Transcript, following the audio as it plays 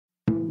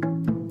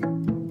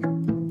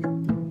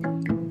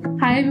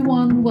Hi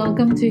everyone,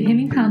 welcome to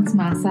Healing Hands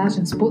Massage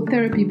and Sport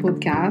Therapy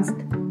podcast,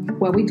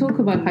 where we talk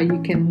about how you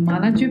can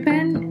manage your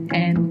pain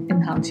and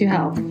enhance your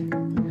health.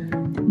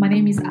 My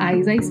name is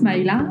Aiza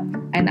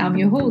Ismaila and I'm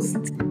your host.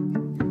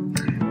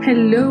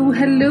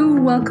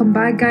 Hello, welcome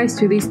back guys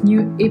to this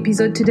new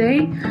episode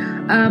today.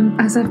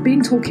 As I've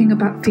been talking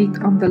about feet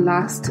on the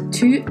last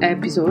two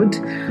episodes,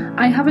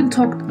 I haven't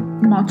talked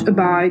much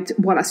about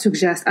what I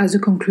suggest as a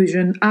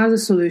conclusion, as a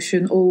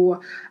solution, or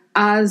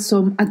as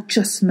some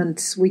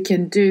adjustments we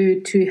can do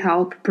to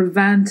help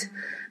prevent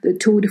the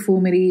toe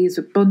deformities,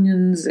 the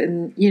bunions,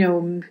 and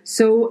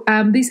So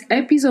this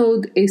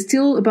episode is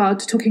still about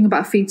talking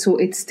about feet. So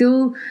it's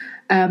still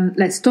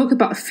let's talk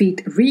about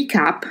feet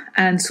recap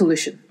and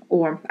solution,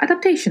 or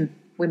adaptation,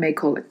 we may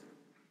call it.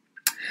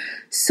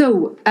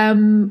 So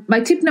my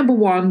tip number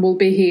one will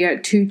be here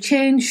to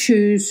change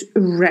shoes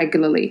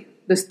regularly.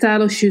 The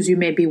style of shoes you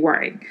may be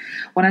wearing.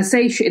 When I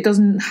say it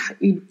doesn't,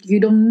 you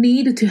don't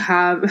need to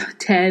have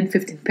 10,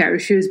 15 pair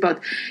of shoes, but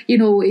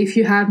if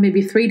you have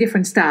maybe 3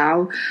 different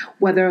style,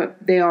 whether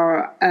they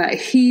are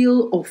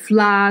heel or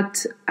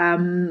flat,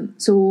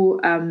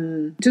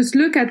 just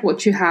look at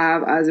what you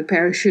have as a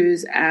pair of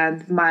shoes.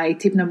 And my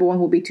tip number one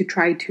will be to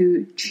try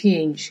to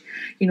change,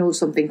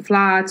 something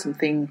flat,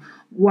 something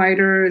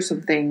wider,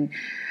 something,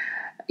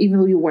 even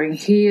though you're wearing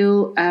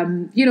heel,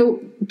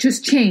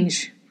 just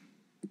change.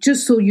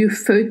 Just so your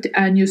foot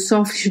and your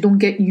soft tissue don't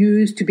get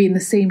used to be in the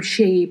same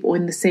shape or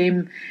in the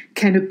same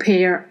kind of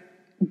pair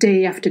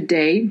day after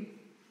day.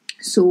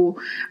 So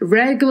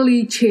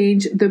regularly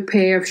change the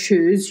pair of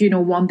shoes.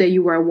 One day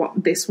you wear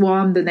this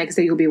one, the next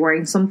day you'll be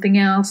wearing something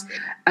else.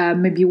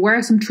 Maybe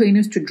wear some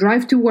trainers to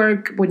drive to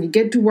work. When you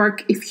get to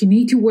work, if you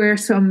need to wear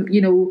some,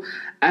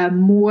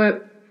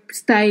 more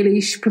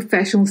stylish,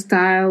 professional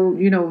style,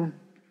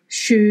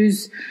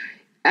 shoes,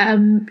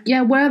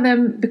 wear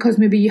them because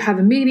maybe you have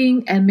a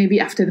meeting, and maybe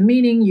after the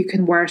meeting you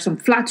can wear some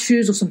flat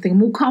shoes or something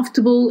more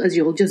comfortable, as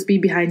you'll just be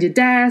behind your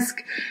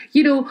desk.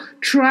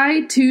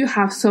 Try to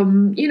have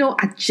some,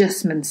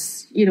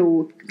 adjustments,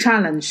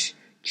 challenge,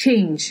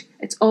 change.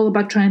 It's all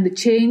about trying to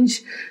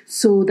change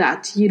so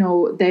that,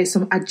 there's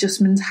some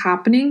adjustments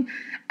happening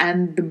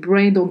and the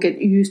brain don't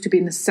get used to be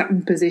in a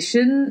certain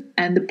position,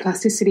 and the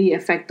plasticity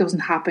effect doesn't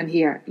happen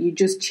here. You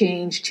just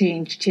change,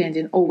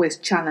 and always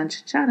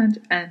challenge.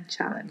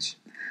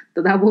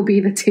 So that will be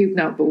the tip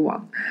number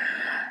one.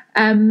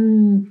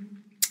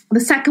 The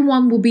second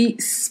one will be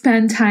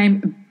spend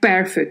time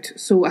barefoot.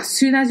 So as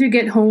soon as you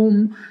get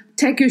home,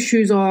 take your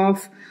shoes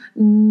off,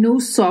 no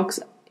socks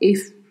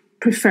if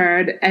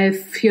preferred.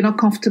 If you're not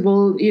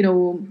comfortable,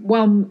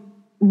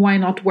 why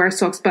not wear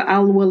socks? But I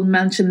will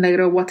mention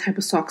later what type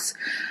of socks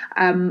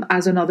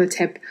as another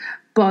tip.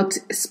 But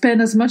spend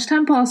as much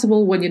time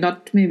possible when you're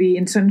not maybe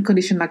in certain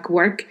condition like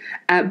work,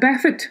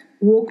 barefoot.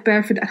 Walk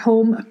barefoot at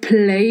home,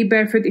 play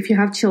barefoot. If you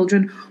have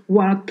children,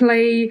 why not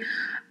play,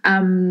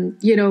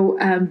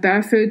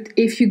 barefoot?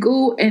 If you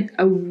go in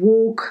a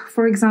walk,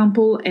 for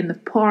example, in the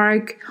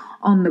park,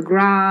 on the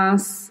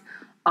grass,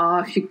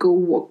 if you go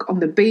walk on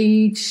the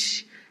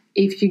beach,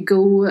 if you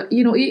go,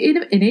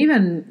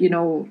 even,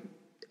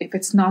 if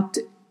it's not,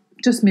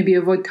 just maybe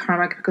avoid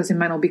tarmac because it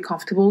might not be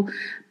comfortable.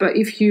 But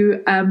if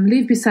you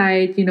live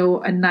beside,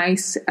 a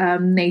nice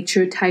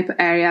nature type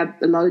area,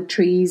 a lot of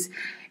trees,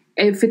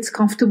 if it's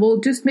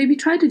comfortable, just maybe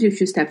try to do a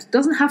few steps. It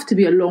doesn't have to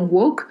be a long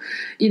walk.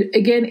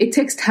 Again, it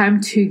takes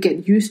time to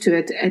get used to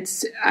it.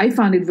 I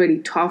found it really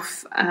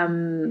tough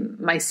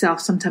myself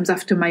sometimes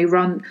after my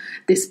run,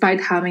 despite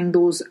having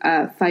those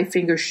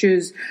 5-finger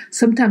shoes.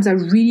 Sometimes I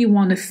really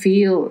want to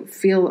feel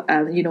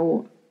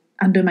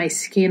under my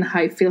skin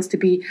how it feels to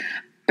be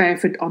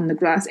barefoot on the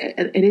grass.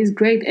 It is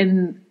great,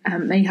 and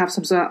may have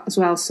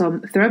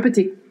some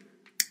therapeutic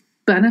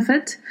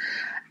benefit.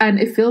 And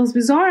it feels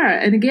bizarre.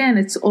 And again,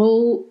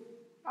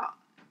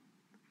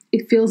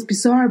 it feels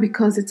bizarre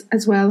because it's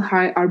as well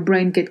how our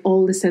brain get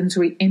all the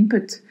sensory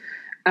input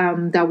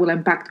that will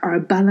impact our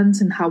balance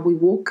and how we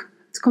walk.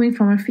 It's coming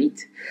from our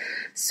feet.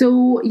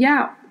 So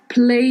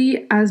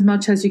play as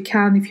much as you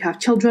can if you have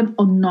children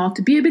or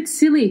not. Be a bit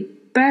silly,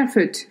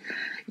 barefoot.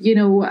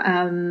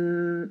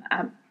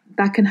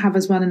 That can have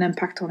as well an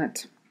impact on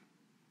it.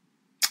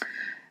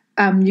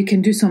 You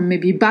can do some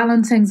maybe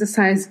balance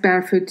exercise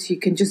barefoot. You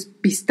can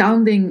just be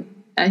standing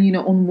and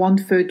on one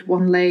foot,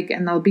 one leg,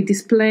 and I'll be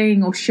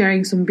displaying or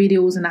sharing some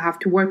videos, and I have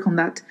to work on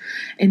that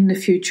in the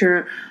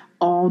future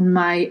on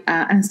my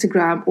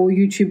Instagram or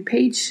YouTube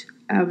page.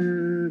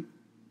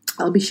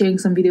 I'll be sharing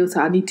some videos,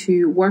 so I need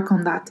to work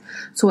on that.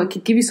 So I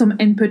could give you some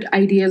input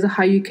ideas of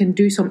how you can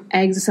do some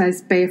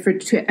exercise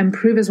barefoot to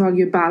improve as well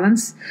your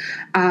balance,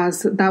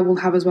 as that will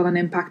have as well an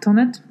impact on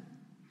it.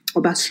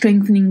 About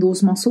strengthening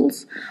those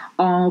muscles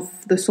of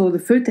the sole of the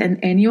foot and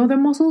any other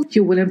muscles.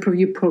 You will improve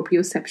your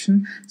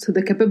proprioception, so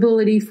the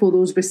capability for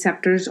those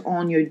receptors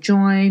on your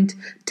joint,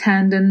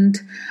 tendon,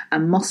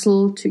 and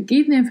muscle to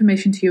give the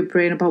information to your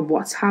brain about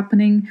what's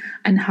happening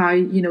and how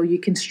you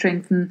can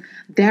strengthen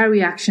their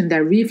reaction,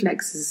 their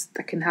reflexes,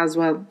 that can as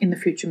well in the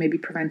future maybe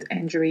prevent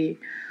injury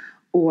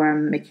or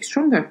make you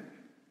stronger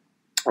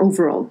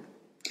overall.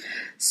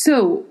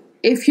 So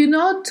if you're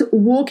not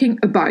walking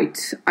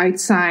about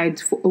outside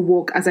for a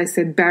walk, as I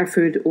said,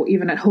 barefoot or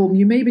even at home,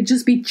 you maybe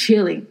just be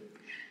chilling.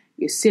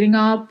 You're sitting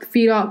up,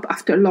 feet up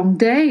after a long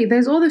day.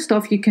 There's other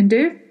stuff you can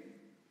do.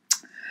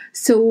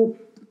 So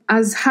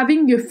as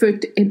having your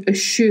foot in a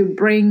shoe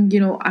bring,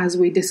 as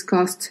we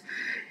discussed,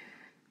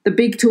 the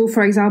big toe,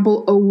 for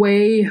example,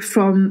 away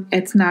from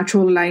its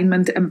natural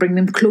alignment and bring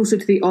them closer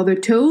to the other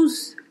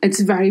toes.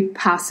 It's very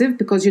passive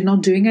because you're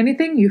not doing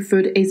anything. Your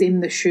foot is in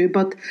the shoe.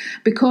 But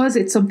because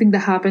it's something that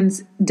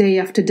happens day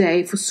after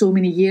day for so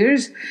many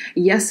years,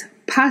 yes,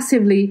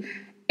 passively,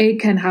 it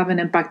can have an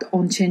impact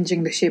on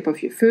changing the shape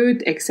of your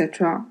foot,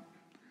 etc.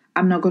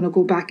 I'm not going to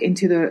go back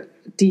into the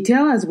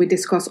detail as we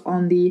discussed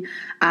on the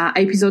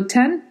episode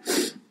 10.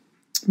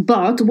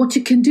 But what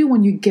you can do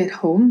when you get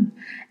home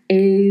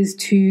is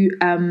to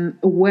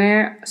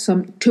wear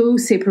some toe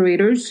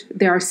separators.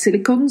 They are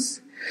silicones.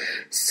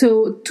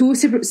 So toe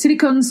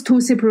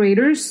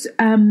separators,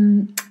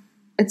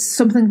 it's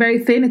something very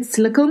thin. It's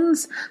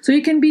silicones. So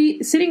you can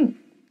be sitting,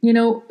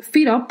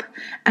 feet up,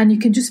 and you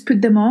can just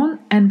put them on,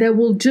 and they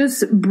will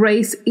just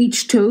brace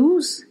each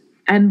toes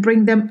and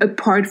bring them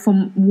apart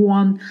from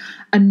one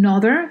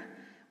another,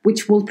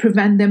 which will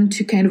prevent them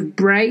to kind of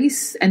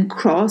brace and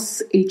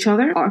cross each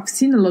other. I've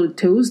seen a lot of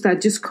toes that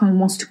just kind of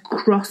wants to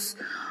cross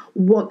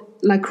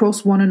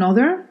one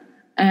another,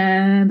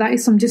 and that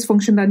is some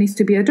dysfunction that needs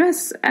to be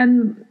addressed.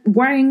 And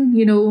wearing,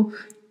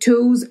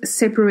 toes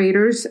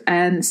separators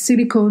and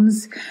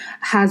silicones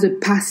has a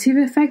passive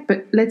effect.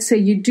 But let's say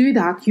you do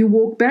that, you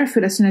walk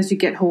barefoot as soon as you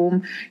get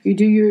home, you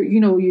do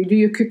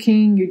your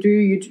cooking,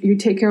 you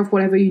take care of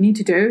whatever you need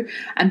to do,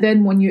 and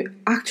then when you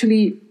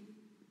actually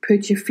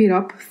put your feet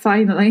up,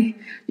 finally,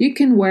 you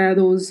can wear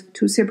those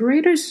toe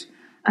separators.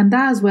 And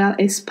that as well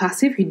is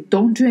passive. You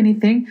don't do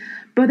anything,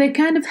 but they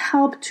kind of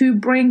help to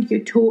bring your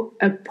toe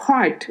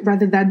apart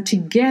rather than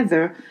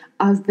together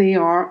as they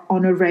are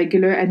on a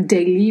regular and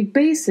daily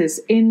basis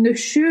in the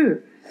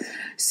shoe.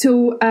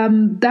 So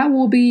that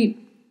will be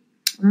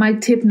my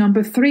tip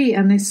number 3,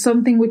 and it's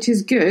something which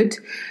is good.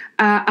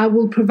 I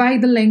will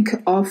provide the link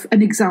of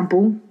an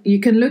example. You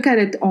can look at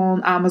it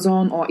on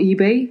Amazon or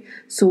eBay.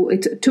 So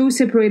it's a toe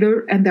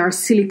separator and they are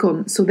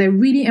silicone. So they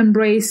really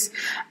embrace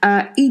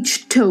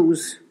each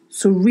toes.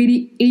 So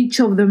really each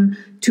of them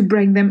to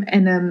bring them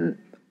in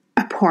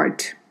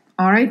apart.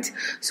 All right.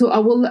 So I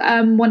will,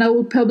 when I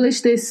will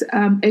publish this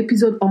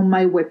episode on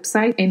my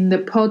website in the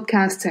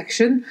podcast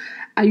section,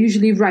 I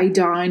usually write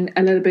down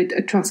a little bit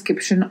a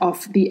transcription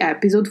of the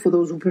episode for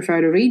those who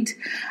prefer to read,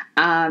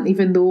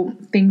 even though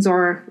things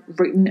are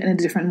written in a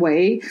different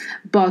way.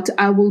 But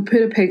I will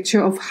put a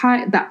picture of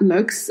how that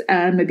looks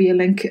and maybe a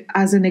link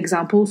as an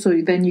example.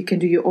 So then you can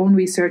do your own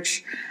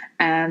research.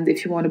 And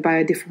if you want to buy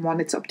a different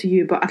one, it's up to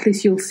you. But at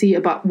least you'll see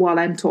about what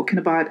I'm talking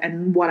about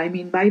and what I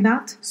mean by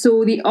that.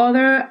 So the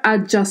other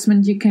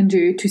adjustment you can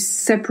do to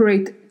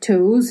separate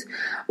toes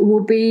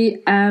will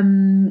be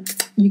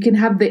you can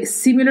have the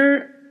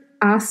similar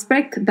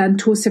aspect than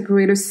toe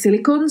separator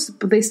silicones,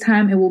 but this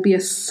time it will be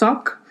a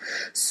sock.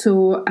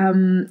 So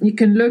you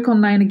can look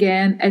online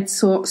again at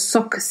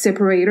sock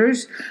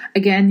separators.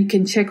 Again, you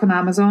can check on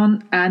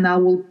Amazon, and I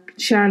will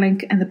share a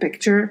link in the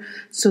picture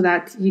so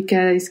that you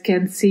guys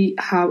can see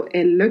how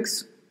it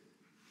looks.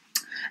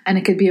 And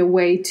it could be a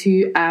way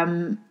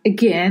to,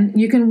 again,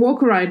 you can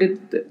walk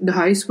around the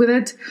house with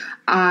it.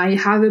 I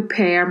have a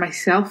pair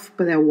myself,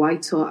 but they're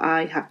white, so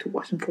I have to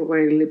wash them quite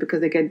regularly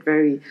because they get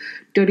very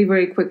dirty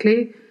very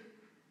quickly.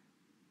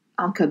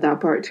 I'll cut that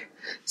part.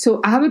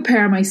 So I have a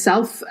pair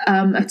myself.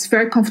 It's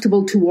very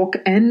comfortable to walk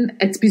in.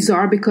 It's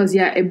bizarre because,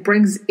 it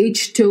brings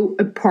each toe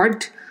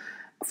apart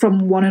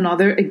from one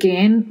another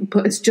again,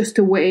 but it's just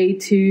a way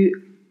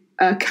to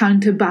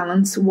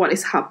counterbalance what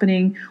is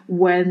happening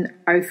when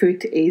our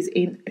foot is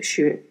in a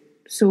shoe.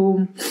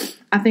 So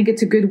I think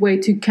it's a good way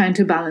to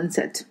counterbalance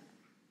it.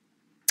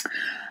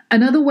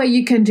 Another way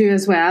you can do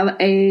as well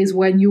is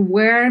when you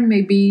wear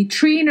maybe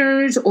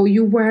trainers or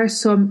you wear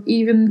some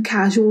even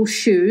casual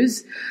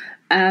shoes,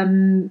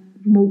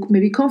 more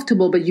maybe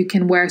comfortable, but you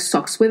can wear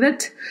socks with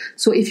it.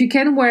 So if you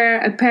can wear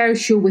a pair of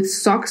shoes with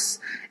socks,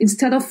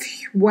 instead of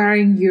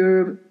wearing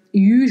your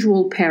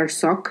usual pair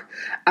sock,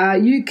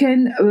 you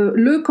can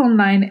look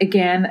online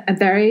again.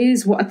 There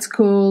is what's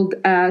called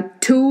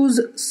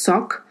toes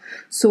sock.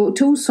 So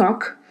toe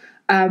sock,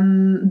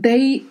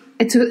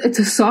 it's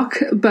a sock,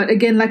 but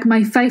again, like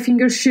my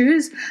 5-finger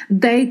shoes,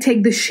 they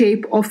take the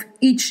shape of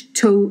each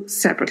toe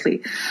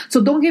separately.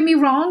 So don't get me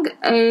wrong,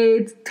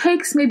 it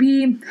takes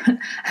maybe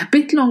a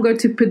bit longer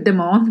to put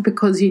them on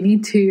because you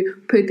need to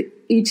put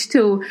each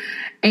toe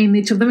in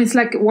each of them. It's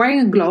like wearing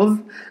a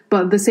glove,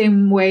 but the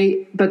same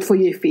way, but for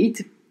your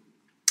feet.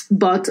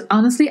 But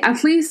honestly,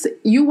 at least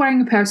you're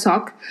wearing a pair of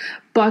socks,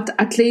 but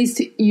at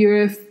least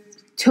your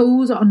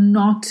toes are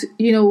not,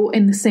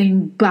 in the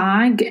same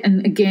bag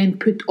and again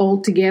put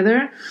all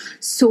together.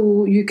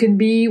 So you can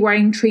be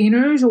wearing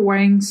trainers or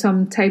wearing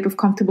some type of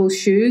comfortable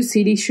shoes,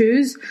 CD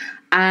shoes,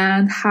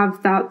 and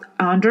have that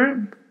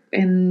under,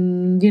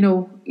 and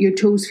your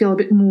toes feel a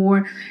bit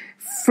more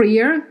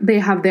freer. They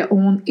have their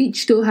own,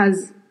 each toe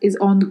has is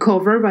on the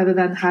cover rather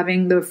than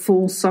having the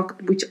full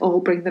sock, which all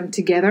bring them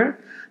together.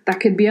 That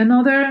could be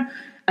another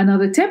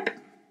tip.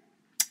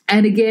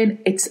 And again,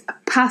 it's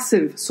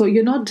passive, so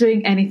you're not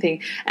doing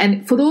anything.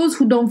 And for those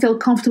who don't feel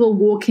comfortable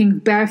walking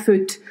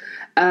barefoot,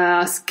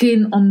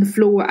 skin on the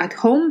floor at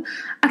home,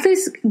 at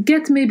least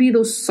get maybe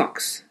those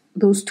socks,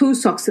 those 2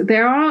 socks. They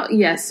are,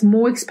 yes,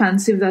 more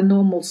expensive than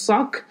normal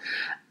sock.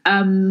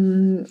 I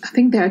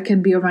think there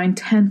can be around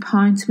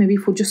 £10 maybe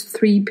for just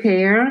 3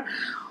 pair,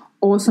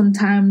 or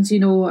sometimes,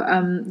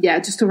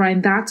 just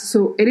around that.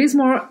 So it is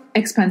more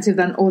expensive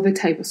than other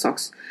type of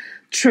socks.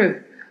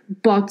 True.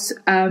 But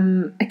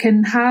it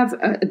can have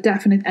a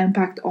definite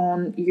impact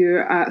on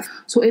your...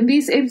 So in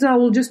this episode, I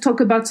will just talk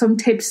about some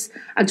tips,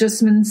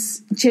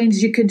 adjustments,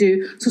 changes you can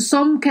do. So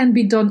some can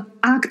be done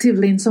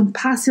actively and some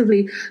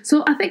passively.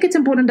 So I think it's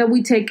important that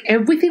we take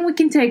everything we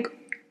can take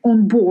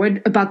on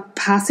board about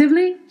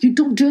passively. You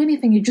don't do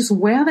anything, you just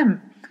wear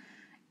them.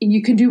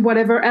 You can do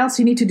whatever else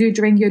you need to do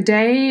during your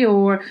day,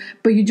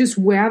 but you just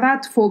wear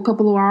that for a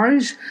couple of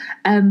hours,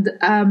 and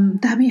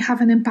that may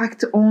have an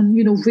impact on,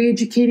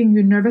 re-educating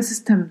your nervous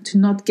system to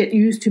not get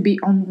used to be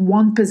on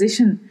one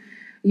position,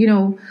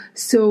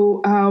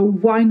 So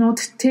why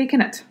not taking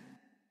it?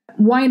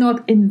 Why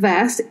not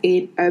invest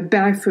in a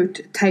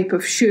barefoot type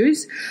of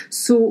shoes?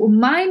 So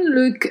mine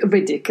look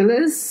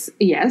ridiculous,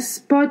 yes,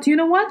 but you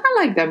know what?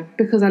 I like them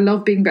because I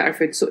love being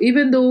barefoot. So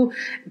even though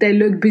they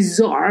look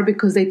bizarre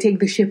because they take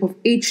the shape of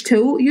each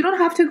toe, you don't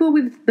have to go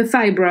with the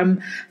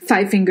Vibram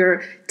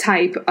 5-finger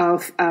type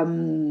of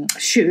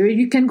shoe.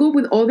 You can go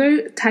with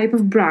other type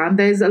of brand.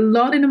 There's a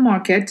lot in the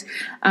market.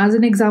 As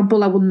an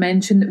example, I would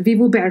mention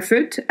Vivo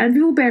Barefoot. And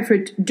Vivo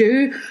Barefoot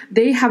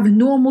they have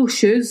normal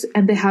shoes,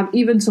 and they have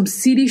even some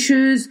city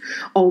shoes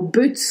or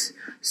boots.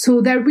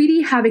 So they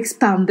really have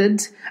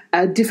expanded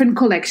a different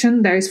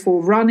collection. There is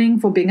for running,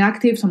 for being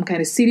active, some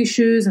kind of city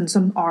shoes, and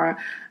some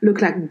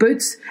look like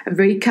boots, and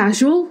very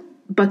casual,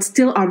 but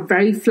still are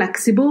very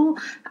flexible,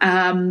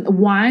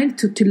 wide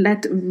to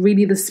let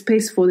really the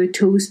space for the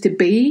toes to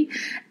be,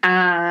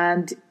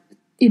 and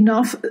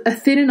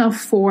thin enough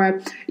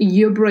for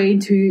your brain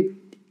to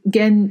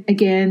gain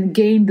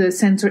the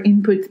sensor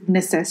input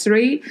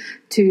necessary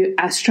to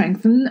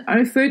strengthen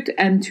our foot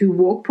and to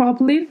walk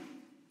properly.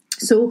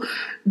 So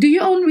do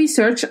your own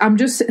research. I'm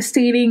just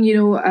stating,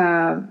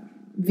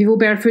 Vivo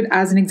Barefoot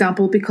as an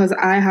example because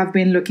I have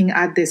been looking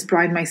at this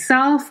brand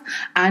myself,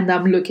 and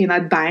I'm looking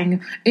at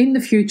buying in the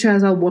future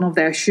as well one of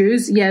their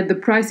shoes. Yeah, the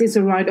price is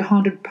around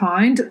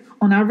 £100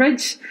 on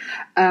average.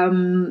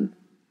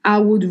 I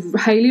would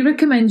highly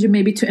recommend you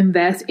maybe to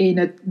invest in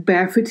a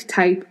barefoot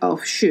type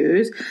of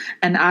shoes.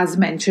 And as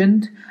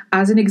mentioned,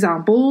 as an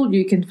example,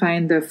 you can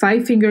find the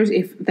 5 fingers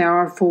if they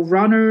are for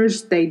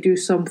runners. They do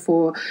some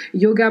for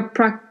yoga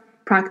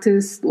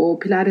practice or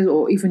Pilates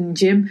or even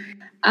gym.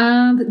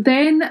 And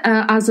then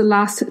as a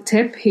last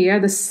tip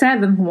here, the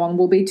 7th one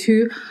will be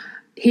to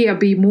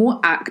be more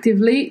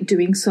actively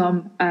doing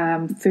some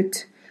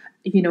foot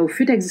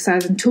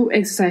exercise and toe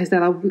exercise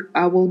that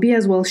I will be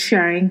as well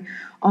sharing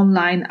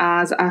online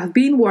as I have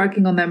been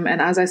working on them.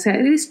 And as I said,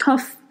 it is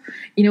tough,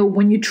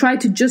 when you try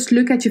to just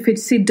look at your feet,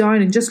 sit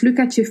down and just look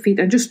at your feet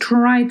and just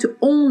try to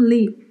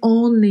only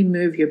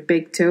move your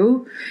big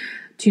toe,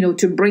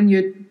 to bring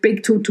your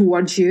big toe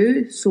towards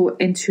you, so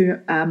into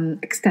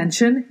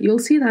extension. You'll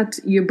see that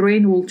your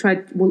brain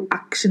will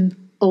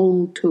action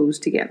all toes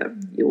together.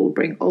 You will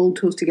bring all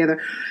toes together,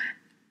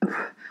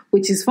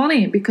 which is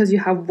funny because you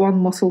have one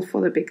muscle for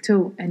the big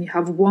toe and you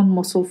have one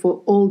muscle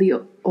for all the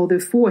other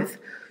 4th.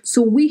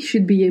 So we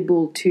should be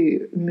able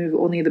to move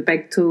only the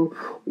big toe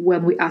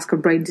when we ask our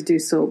brain to do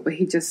so, but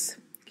he just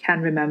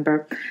can't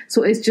remember.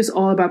 So it's just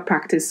all about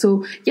practice.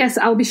 So yes,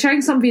 I'll be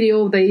sharing some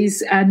video of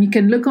these, and you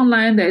can look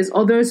online. There's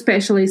other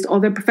specialists,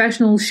 other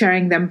professionals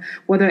sharing them,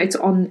 whether it's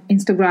on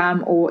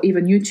Instagram or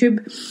even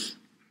YouTube,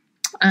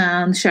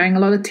 and sharing a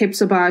lot of tips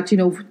about,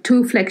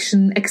 toe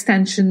flexion,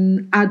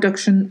 extension,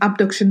 adduction,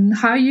 abduction,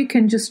 how you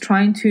can just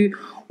trying to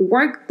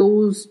work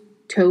those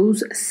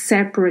toes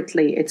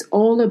separately. It's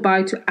all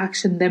about to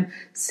action them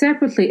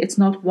separately. It's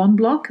not one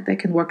block. They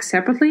can work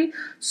separately.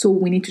 So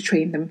we need to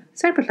train them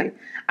separately.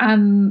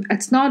 And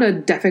it's not a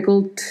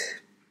difficult,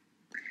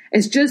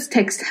 it just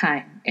takes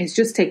time. It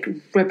just takes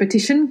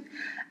repetition,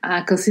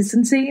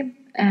 consistency.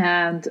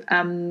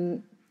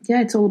 And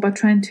it's all about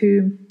trying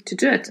to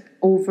do it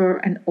over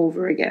and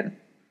over again.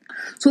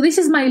 So this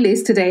is my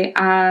list today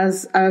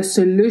as a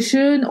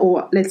solution,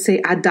 or let's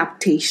say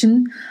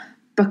adaptation,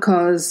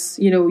 because,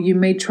 you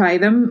may try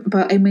them,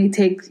 but it may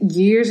take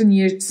years and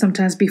years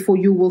sometimes before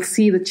you will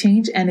see the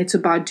change. And it's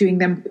about doing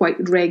them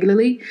quite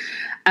regularly,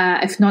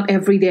 if not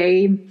every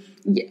day,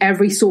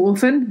 every so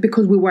often,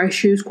 because we wear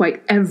shoes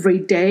quite every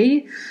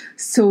day.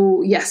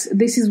 So yes,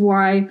 this is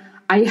why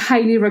I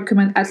highly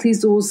recommend at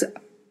least those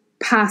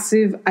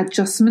passive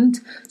adjustment,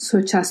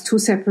 such as toe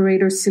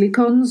separator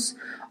silicones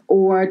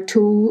or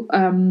toe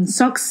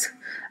socks,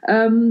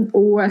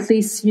 or at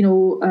least,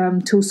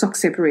 toe sock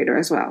separator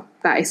as well.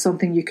 That is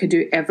something you can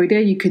do every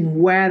day. You can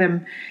wear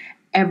them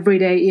every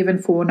day, even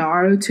for an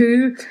hour or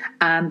two,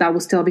 and that will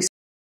still be